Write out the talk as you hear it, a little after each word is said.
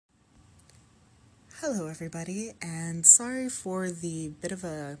Hello everybody, and sorry for the bit of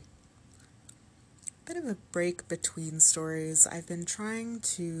a break between stories. I've been trying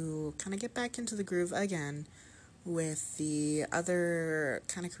to kind of get back into the groove again with the other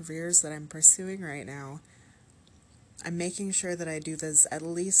kind of careers that I'm pursuing right now. I'm making sure that I do this at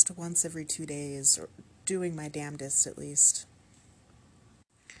least once every 2 days, or doing my damnedest at least.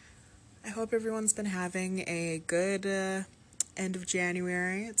 I hope everyone's been having a good end of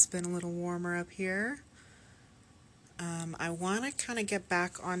January. It's been a little warmer up here. I want to kind of get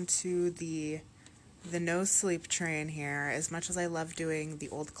back onto the no sleep train here. As much as I love doing the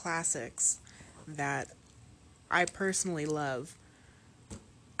old classics that I personally love,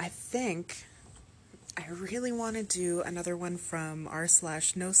 I think I really want to do another one from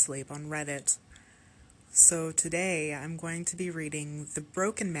r/nosleep on Reddit. So today I'm going to be reading The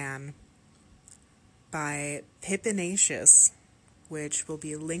Broken Man by Pippinacious, which will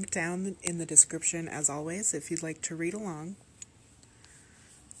be linked down in the description as always if you'd like to read along.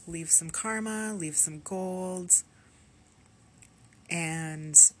 Leave some karma, leave some gold,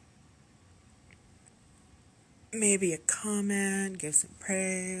 and maybe a comment, give some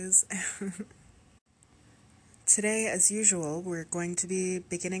praise. Today, as usual, we're going to be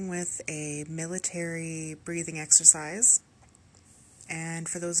beginning with a military breathing exercise. And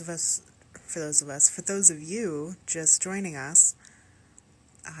for those of you just joining us,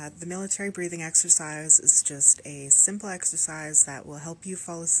 the military breathing exercise is just a simple exercise that will help you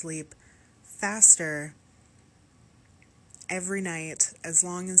fall asleep faster every night as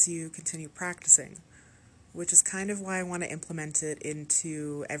long as you continue practicing, which is kind of why I want to implement it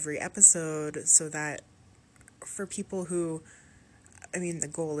into every episode so that for people who, the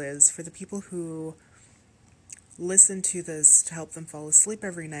goal is for the people who listen to this to help them fall asleep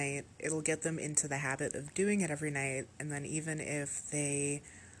every night, it'll get them into the habit of doing it every night, and then even if they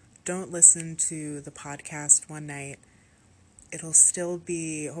don't listen to the podcast one night, it'll still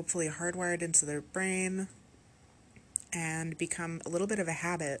be hopefully hardwired into their brain and become a little bit of a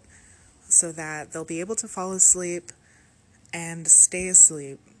habit so that they'll be able to fall asleep and stay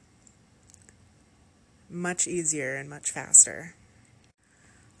asleep much easier and much faster.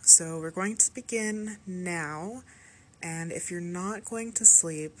 So we're going to begin now, and if you're not going to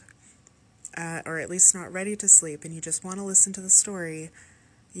sleep, or at least not ready to sleep, and you just want to listen to the story,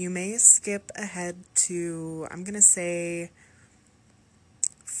 you may skip ahead to, I'm going to say,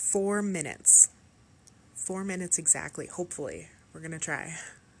 4 minutes. 4 minutes exactly, hopefully. We're going to try.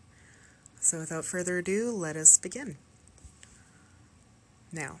 So without further ado, let us begin.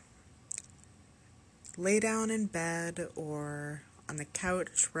 Now, lay down in bed or on the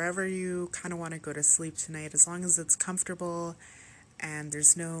couch, wherever you kind of want to go to sleep tonight, as long as it's comfortable and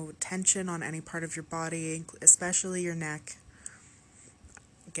there's no tension on any part of your body, especially your neck.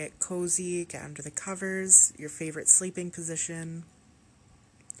 Get cozy, get under the covers, your favorite sleeping position,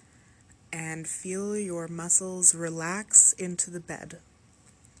 and feel your muscles relax into the bed.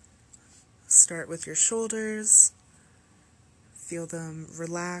 Start with your shoulders, feel them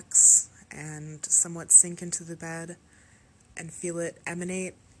relax and somewhat sink into the bed, and feel it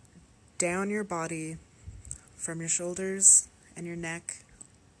emanate down your body from your shoulders and your neck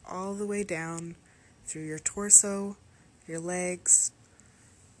all the way down through your torso, your legs,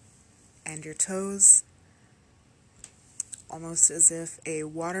 and your toes, almost as if a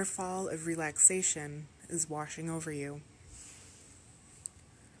waterfall of relaxation is washing over you.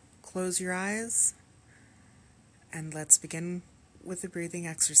 Close your eyes, and let's begin with the breathing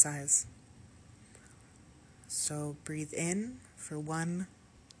exercise. So breathe in for 1,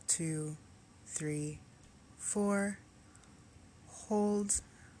 2, 3, 4. Hold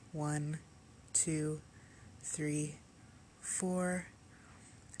 1, 2, 3, 4.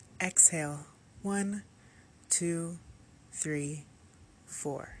 Exhale 1, 2, 3,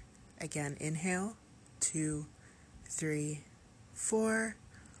 4. Again, inhale 2, 3, 4.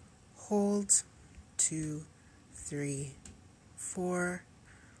 Hold 2, 3, 4.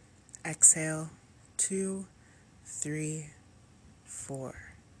 Exhale 2, 3, 4.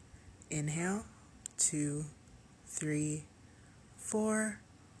 Inhale 2, 3, 4.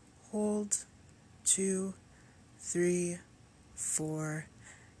 Hold 2, 3, 4.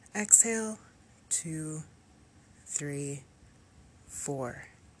 Exhale 2, 3, 4.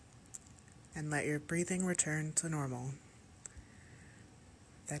 And let your breathing return to normal.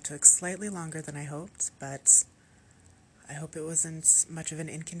 That took slightly longer than I hoped, but I hope it wasn't much of an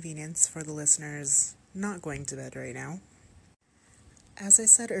inconvenience for the listeners not going to bed right now. As I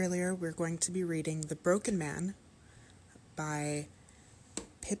said earlier, we're going to be reading The Broken Man by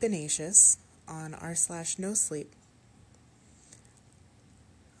Pippinacious on r/nosleep.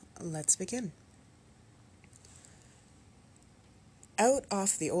 Let's begin. Out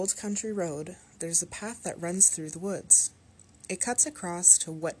off the old country road, there's a path that runs through the woods. It cuts across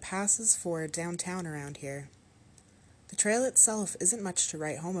to what passes for downtown around here. The trail itself isn't much to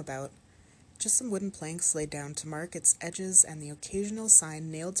write home about, just some wooden planks laid down to mark its edges and the occasional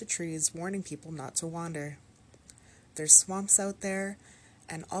sign nailed to trees warning people not to wander. There's swamps out there,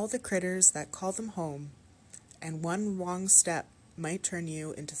 and all the critters that call them home, and one wrong step might turn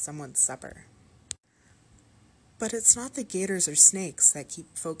you into someone's supper. But it's not the gators or snakes that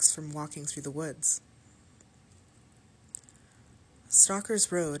keep folks from walking through the woods.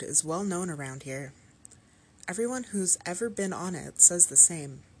 Stalker's Road is well known around here. Everyone who's ever been on it says the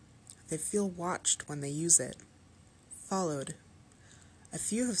same. They feel watched when they use it, followed. A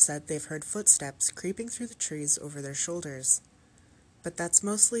few have said they've heard footsteps creeping through the trees over their shoulders, but that's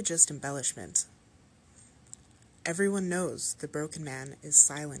mostly just embellishment. Everyone knows the broken man is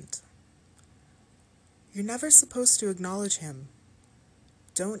silent. You're never supposed to acknowledge him.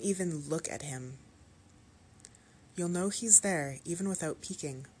 Don't even look at him. You'll know he's there even without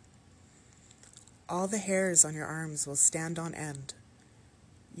peeking. All the hairs on your arms will stand on end.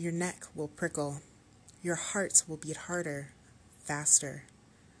 Your neck will prickle. Your heart will beat harder, faster.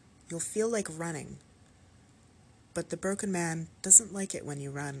 You'll feel like running. But the broken man doesn't like it when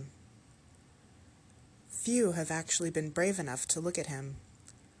you run. Few have actually been brave enough to look at him,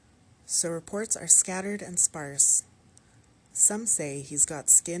 so reports are scattered and sparse. Some say he's got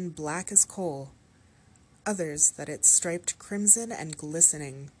skin black as coal, others that it's striped crimson and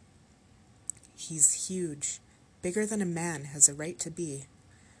glistening. He's huge, bigger than a man has a right to be,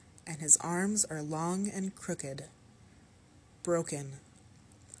 and his arms are long and crooked, broken.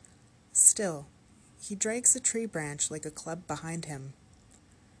 Still, he drags a tree branch like a club behind him.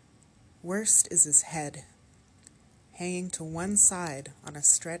 Worst is his head, hanging to one side on a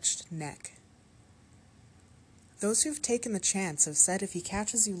stretched neck. Those who've taken the chance have said if he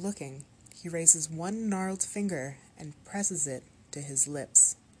catches you looking, he raises one gnarled finger and presses it to his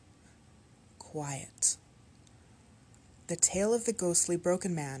lips. Quiet. The tale of the ghostly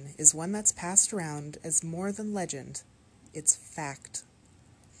broken man is one that's passed around as more than legend. It's fact.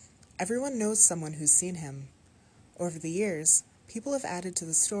 Everyone knows someone who's seen him. Over the years, people have added to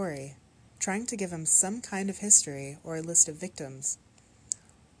the story, trying to give him some kind of history or a list of victims.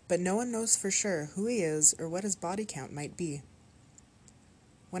 But no one knows for sure who he is or what his body count might be.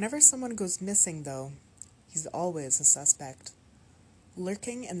 Whenever someone goes missing, though, he's always a suspect,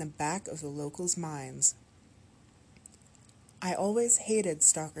 lurking in the back of the locals' minds. I always hated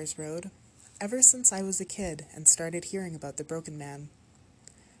Stalker's Road, ever since I was a kid and started hearing about the broken man.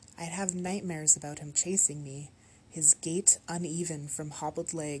 I'd have nightmares about him chasing me, his gait uneven from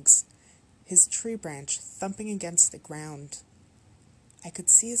hobbled legs, his tree branch thumping against the ground. I could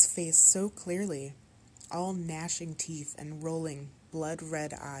see his face so clearly, all gnashing teeth and rolling,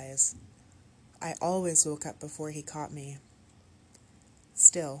 blood-red eyes. I always woke up before he caught me.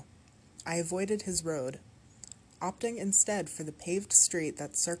 Still, I avoided his road, opting instead for the paved street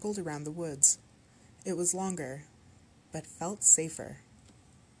that circled around the woods. It was longer, but felt safer.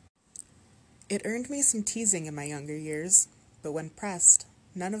 It earned me some teasing in my younger years, but when pressed,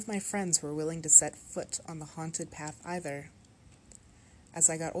 none of my friends were willing to set foot on the haunted path either. As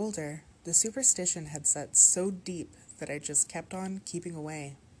I got older, the superstition had set so deep that I just kept on keeping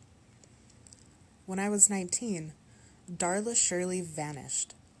away. When I was 19, Darla Shirley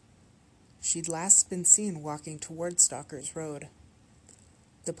vanished. She'd last been seen walking toward Stalker's Road.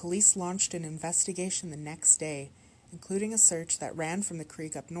 The police launched an investigation the next day, including a search that ran from the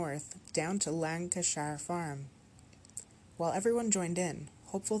creek up north down to Lancashire Farm. While everyone joined in,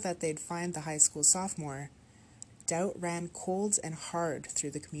 hopeful that they'd find the high school sophomore, doubt ran cold and hard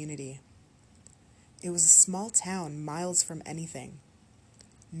through the community. It was a small town miles from anything.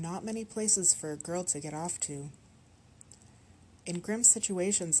 Not many places for a girl to get off to. In grim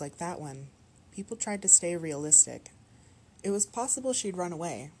situations like that one, people tried to stay realistic. It was possible she'd run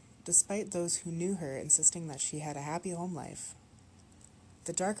away, despite those who knew her insisting that she had a happy home life.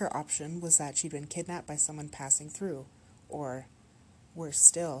 The darker option was that she'd been kidnapped by someone passing through, or, worse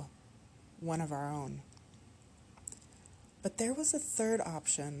still, one of our own. But there was a third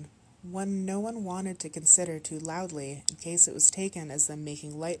option, one no one wanted to consider too loudly in case it was taken as them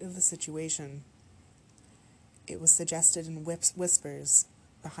making light of the situation. It was suggested in whispers,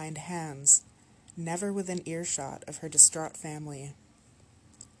 behind hands, never within earshot of her distraught family.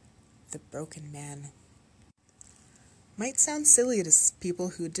 The broken man. Might sound silly to people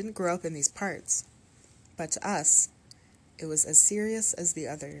who didn't grow up in these parts, but to us, it was as serious as the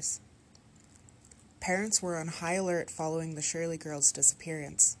others. Parents were on high alert following the Shirley girls'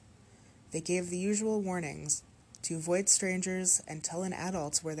 disappearance. They gave the usual warnings, to avoid strangers and tell an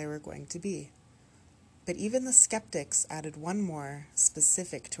adult where they were going to be. But even the skeptics added one more,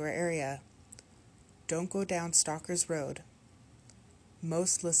 specific to our area. Don't go down Stalker's Road.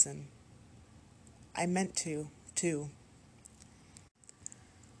 Most listen. I meant to, too.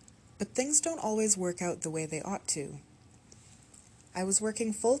 But things don't always work out the way they ought to. I was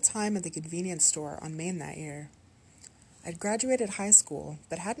working full-time at the convenience store on Main that year. I'd graduated high school,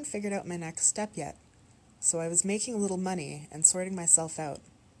 but hadn't figured out my next step yet, so I was making a little money and sorting myself out.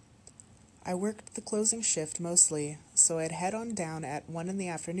 I worked the closing shift mostly, so I'd head on down at 1 in the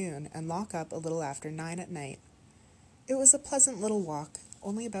afternoon and lock up a little after 9 at night. It was a pleasant little walk,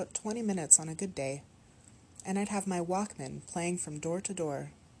 only about 20 minutes on a good day, and I'd have my Walkman playing from door to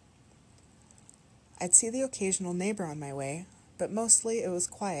door. I'd see the occasional neighbor on my way, but mostly it was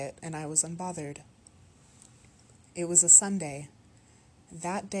quiet and I was unbothered. It was a Sunday,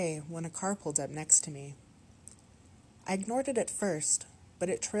 that day when a car pulled up next to me. I ignored it at first, but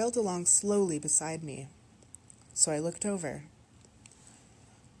it trailed along slowly beside me, so I looked over.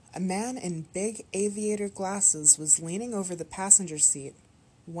 A man in big aviator glasses was leaning over the passenger seat,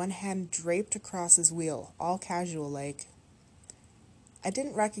 one hand draped across his wheel, all casual-like. I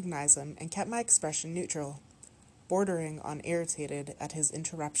didn't recognize him and kept my expression neutral, bordering on irritated at his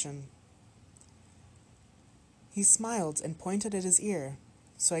interruption. He smiled and pointed at his ear,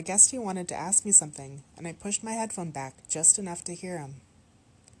 so I guessed he wanted to ask me something, and I pushed my headphone back just enough to hear him.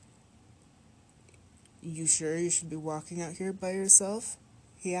 "You sure you should be walking out here by yourself?"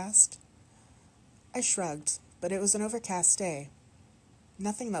 he asked. I shrugged, but it was an overcast day.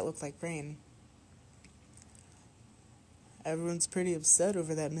 Nothing that looked like rain. "Everyone's pretty upset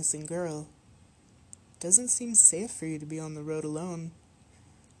over that missing girl. Doesn't seem safe for you to be on the road alone."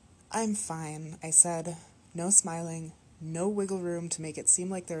 "I'm fine," I said. No smiling, no wiggle room to make it seem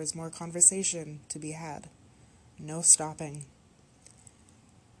like there was more conversation to be had. No stopping.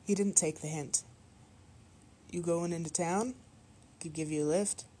 He didn't take the hint. "You going into town? Could give you a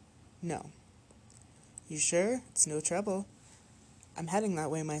lift." "No." "You sure? It's no trouble." "I'm heading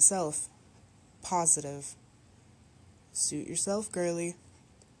that way myself." "Positive." "Suit yourself, girlie."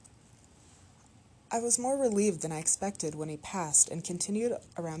 I was more relieved than I expected when he passed and continued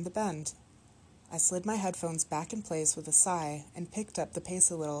around the bend. I slid my headphones back in place with a sigh and picked up the pace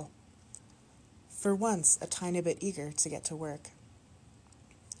a little. For once, a tiny bit eager to get to work.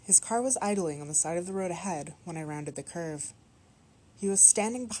 His car was idling on the side of the road ahead when I rounded the curve. He was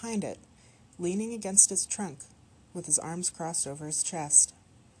standing behind it, leaning against its trunk, with his arms crossed over his chest.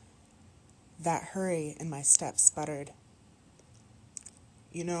 That hurry in my step sputtered.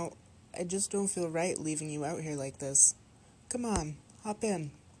 "You know, I just don't feel right leaving you out here like this. Come on, hop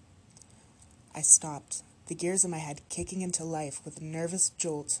in." I stopped, the gears in my head kicking into life with a nervous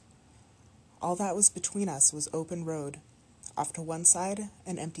jolt. All that was between us was open road. Off to one side,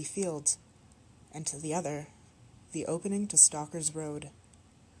 an empty field, and to the other, the opening to Stalker's Road.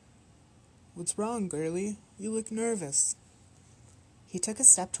 "What's wrong, girlie? You look nervous." He took a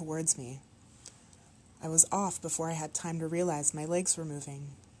step towards me. I was off before I had time to realize my legs were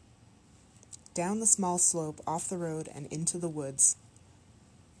moving. Down the small slope off the road and into the woods.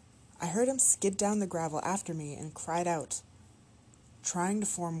 I heard him skid down the gravel after me and cried out, trying to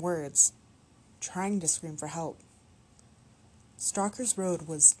form words, trying to scream for help. Stalker's Road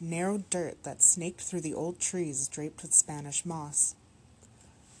was narrow dirt that snaked through the old trees draped with Spanish moss.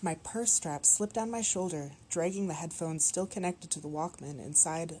 My purse strap slipped down my shoulder, dragging the headphones still connected to the Walkman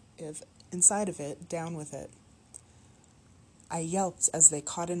inside of it down with it. I yelped as they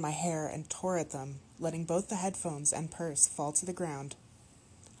caught in my hair and tore at them, letting both the headphones and purse fall to the ground.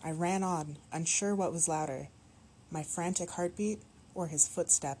 I ran on, unsure what was louder, my frantic heartbeat or his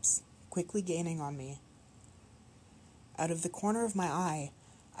footsteps, quickly gaining on me. Out of the corner of my eye,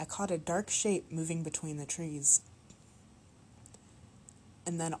 I caught a dark shape moving between the trees.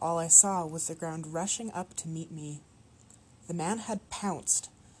 And then all I saw was the ground rushing up to meet me. The man had pounced,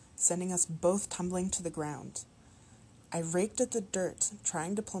 sending us both tumbling to the ground. I raked at the dirt,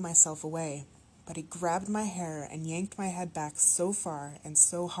 trying to pull myself away, but he grabbed my hair and yanked my head back so far and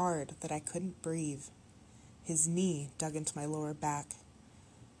so hard that I couldn't breathe. His knee dug into my lower back.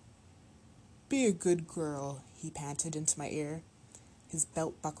 "Be a good girl," he panted into my ear. His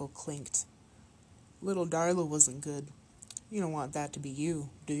belt buckle clinked. "Little Darla wasn't good. You don't want that to be you,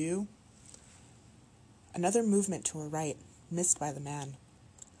 do you?" Another movement to her right, missed by the man.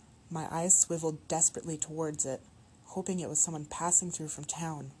 My eyes swiveled desperately towards it, hoping it was someone passing through from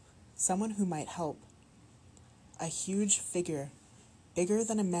town, someone who might help. A huge figure, bigger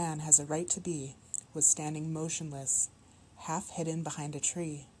than a man has a right to be, was standing motionless, half hidden behind a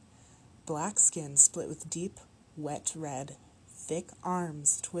tree. Black skin split with deep, wet red, thick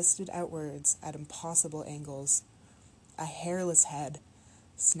arms twisted outwards at impossible angles, a hairless head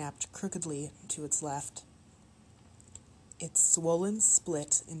snapped crookedly to its left. Its swollen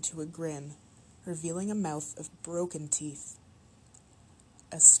split into a grin, revealing a mouth of broken teeth.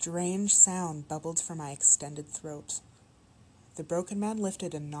 A strange sound bubbled from my extended throat. The broken man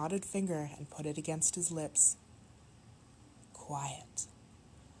lifted a knotted finger and put it against his lips. Quiet.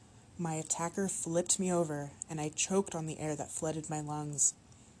 My attacker flipped me over, and I choked on the air that flooded my lungs.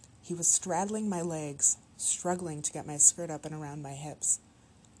 He was straddling my legs, struggling to get my skirt up and around my hips.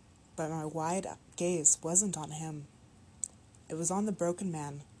 But my wide gaze wasn't on him. It was on the broken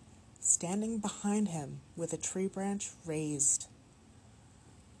man, standing behind him with a tree branch raised.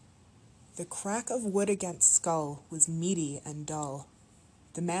 The crack of wood against skull was meaty and dull.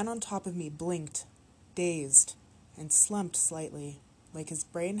 The man on top of me blinked, dazed, and slumped slightly, like his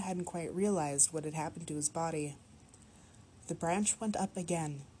brain hadn't quite realized what had happened to his body. The branch went up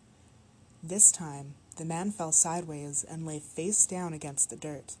again. This time, the man fell sideways and lay face down against the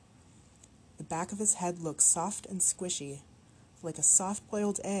dirt. The back of his head looked soft and squishy, like a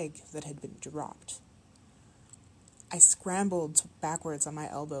soft-boiled egg that had been dropped. I scrambled backwards on my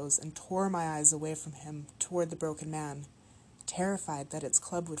elbows and tore my eyes away from him toward the broken man, terrified that its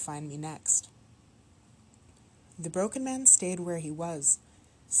club would find me next. The broken man stayed where he was,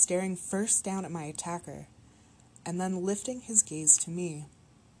 staring first down at my attacker, and then lifting his gaze to me.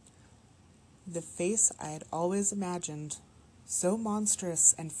 The face I had always imagined, so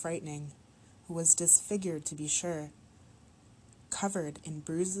monstrous and frightening, was disfigured to be sure, covered in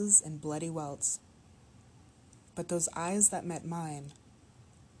bruises and bloody welts. But those eyes that met mine,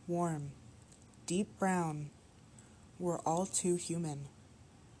 warm, deep brown, were all too human.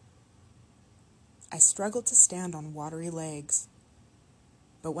 I struggled to stand on watery legs,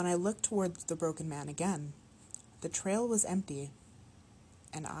 but when I looked toward the broken man again, the trail was empty,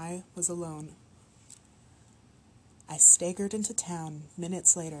 and I was alone. I staggered into town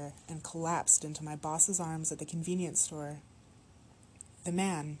minutes later and collapsed into my boss's arms at the convenience store. The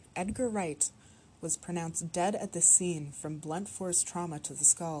man, Edgar Wright, was pronounced dead at the scene from blunt force trauma to the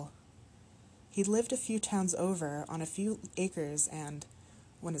skull. He'd lived a few towns over on a few acres and,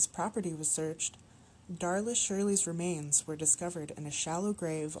 when his property was searched, Darla Shirley's remains were discovered in a shallow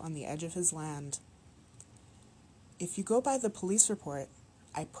grave on the edge of his land. If you go by the police report,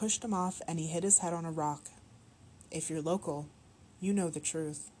 I pushed him off and he hit his head on a rock. If you're local, you know the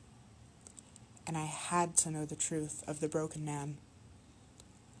truth. And I had to know the truth of the broken man.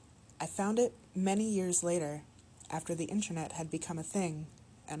 I found it many years later, after the internet had become a thing,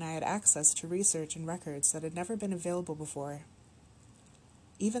 and I had access to research and records that had never been available before.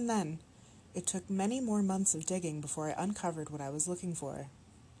 Even then, it took many more months of digging before I uncovered what I was looking for.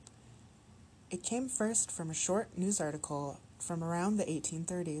 It came first from a short news article from around the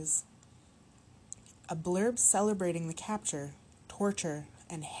 1830s. A blurb celebrating the capture, torture,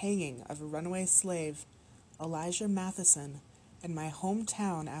 and hanging of a runaway slave, Elijah Matheson, in my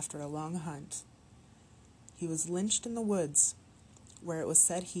hometown after a long hunt. He was lynched in the woods, where it was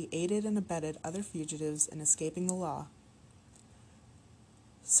said he aided and abetted other fugitives in escaping the law.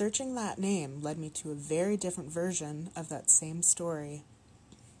 Searching that name led me to a very different version of that same story.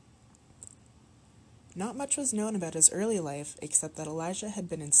 Not much was known about his early life except that Elijah had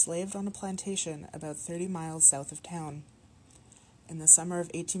been enslaved on a plantation about 30 miles south of town. In the summer of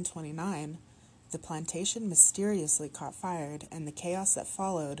 1829, the plantation mysteriously caught fire, and the chaos that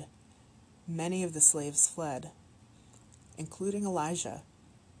followed, many of the slaves fled, including Elijah.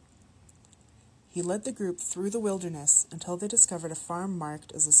 He led the group through the wilderness until they discovered a farm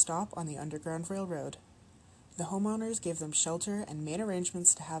marked as a stop on the Underground Railroad. The homeowners gave them shelter and made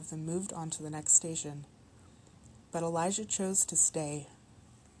arrangements to have them moved on to the next station. But Elijah chose to stay.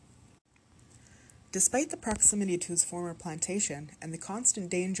 Despite the proximity to his former plantation and the constant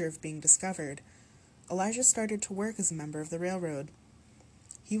danger of being discovered, Elijah started to work as a member of the railroad.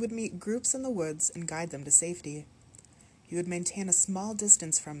 He would meet groups in the woods and guide them to safety. He would maintain a small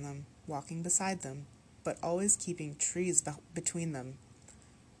distance from them, walking beside them, but always keeping trees between them.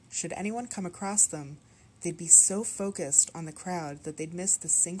 Should anyone come across them, they'd be so focused on the crowd that they'd miss the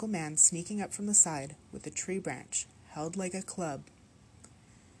single man sneaking up from the side with a tree branch held like a club.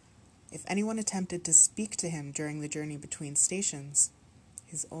 If anyone attempted to speak to him during the journey between stations,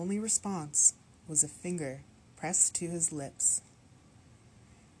 his only response was a finger pressed to his lips.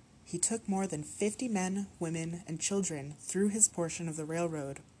 He took more than 50 men, women, and children through his portion of the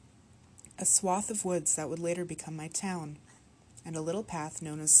railroad, a swath of woods that would later become my town, and a little path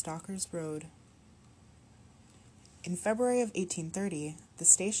known as Stalker's Road. In February of 1830, the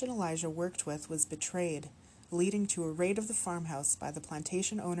station Elijah worked with was betrayed, leading to a raid of the farmhouse by the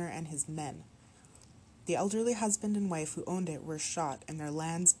plantation owner and his men. The elderly husband and wife who owned it were shot and their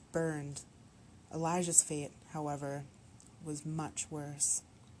lands burned. Elijah's fate, however, was much worse.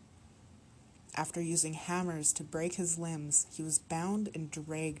 After using hammers to break his limbs, he was bound and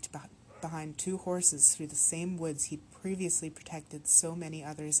dragged behind 2 horses through the same woods he'd previously protected so many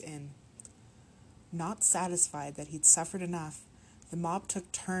others in. Not satisfied that he'd suffered enough, the mob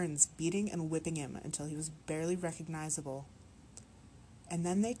took turns beating and whipping him until he was barely recognizable. And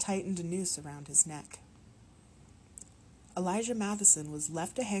then they tightened a noose around his neck. Elijah Matheson was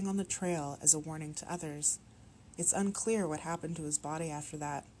left to hang on the trail as a warning to others. It's unclear what happened to his body after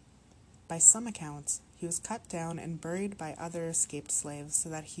that. By some accounts, he was cut down and buried by other escaped slaves so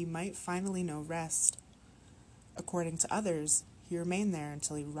that he might finally know rest. According to others, he remained there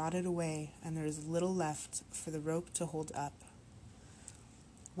until he rotted away and there is little left for the rope to hold up.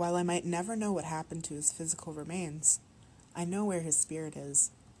 While I might never know what happened to his physical remains, I know where his spirit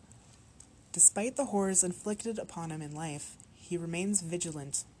is. Despite the horrors inflicted upon him in life, he remains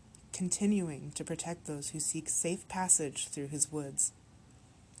vigilant, continuing to protect those who seek safe passage through his woods.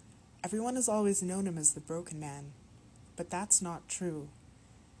 Everyone has always known him as the Broken Man, but that's not true.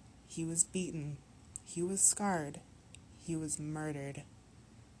 He was beaten, he was scarred, he was murdered,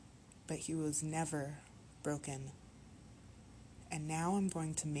 but he was never broken. And now I'm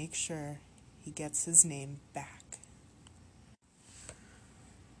going to make sure he gets his name back.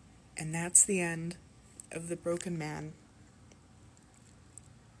 And that's the end of The Broken Man.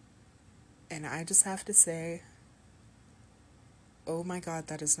 And I just have to say, oh my god,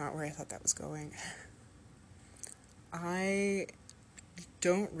 that is not where I thought that was going. I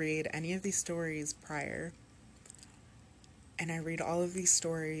don't read any of these stories prior, and I read all of these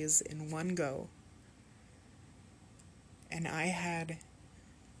stories in one go. And I had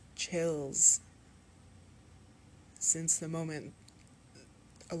chills since the moment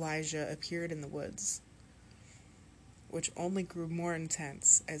Elijah appeared in the woods, which only grew more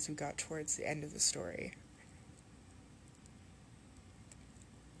intense as we got towards the end of the story.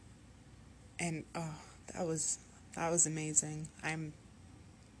 And that was amazing. I'm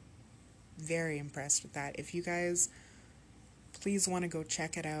very impressed with that. If you guys please want to go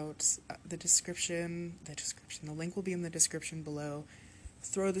check it out, the link will be in the description below.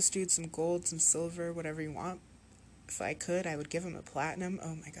 Throw this dude some gold, some silver, whatever you want. If I could, I would give him a platinum.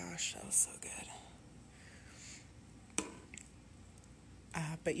 Oh my gosh, that was so good.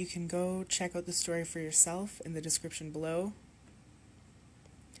 But you can go check out the story for yourself in the description below.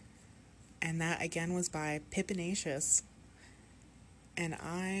 And that, again, was by Pippinacious. And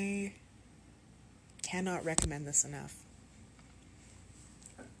I cannot recommend this enough.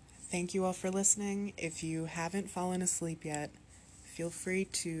 Thank you all for listening. If you haven't fallen asleep yet, feel free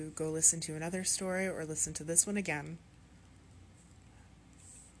to go listen to another story or listen to this one again.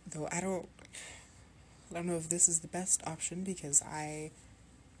 Though I don't know if this is the best option because I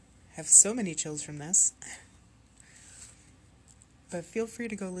have so many chills from this. But feel free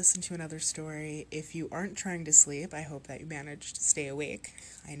to go listen to another story. If you aren't trying to sleep, I hope that you managed to stay awake.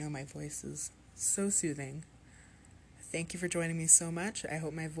 I know my voice is so soothing. Thank you for joining me so much. I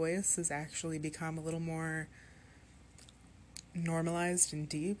hope my voice has actually become a little more normalized and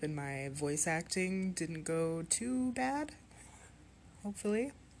deep, and my voice acting didn't go too bad,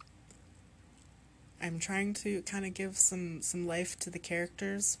 hopefully. I'm trying to kind of give some life to the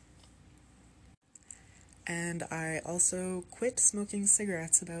characters. And I also quit smoking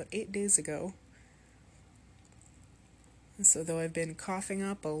cigarettes about 8 days ago. So though I've been coughing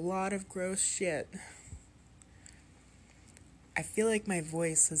up a lot of gross shit, I feel like my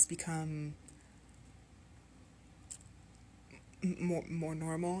voice has become more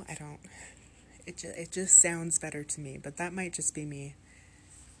normal. It just sounds better to me, but that might just be me.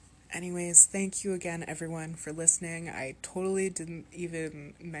 Anyways, thank you again, everyone, for listening. I totally didn't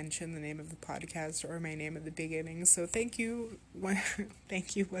even mention the name of the podcast or my name at the beginning, so thank you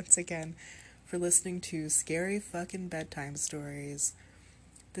once again for listening to Scary Fucking Bedtime Stories.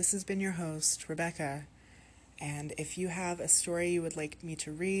 This has been your host, Rebecca, and if you have a story you would like me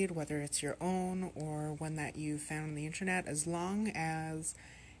to read, whether it's your own or one that you found on the internet, as long as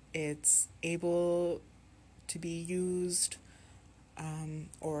it's able to be used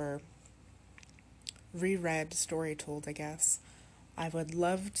or reread, story told, I guess, I would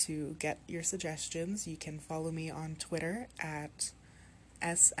love to get your suggestions. You can follow me on Twitter at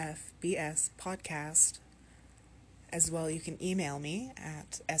SFBS Podcast. As well, you can email me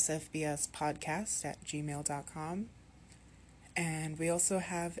at sfbspodcast@gmail.com. And we also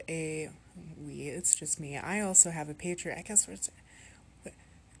have it's just me. I also have a Patreon. I guess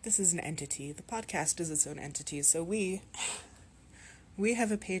This is an entity. The podcast is its own entity. So we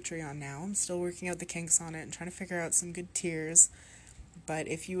have a Patreon now. I'm still working out the kinks on it and trying to figure out some good tiers. But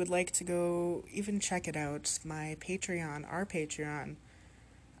if you would like to go even check it out, my Patreon, our Patreon,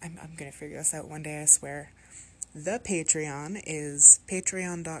 I'm gonna figure this out one day, I swear. The Patreon is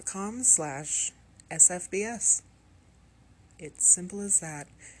patreon.com/SFBS. It's simple as that.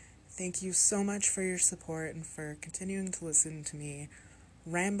 Thank you so much for your support and for continuing to listen to me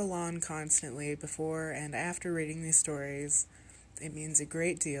ramble on constantly before and after reading these stories. It means a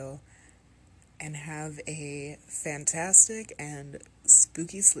great deal. And have a fantastic and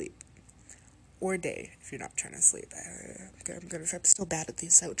spooky sleep. Or day, if you're not trying to sleep. I'm still bad at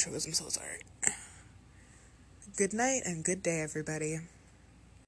these outros, I'm so sorry. Good night and good day, everybody.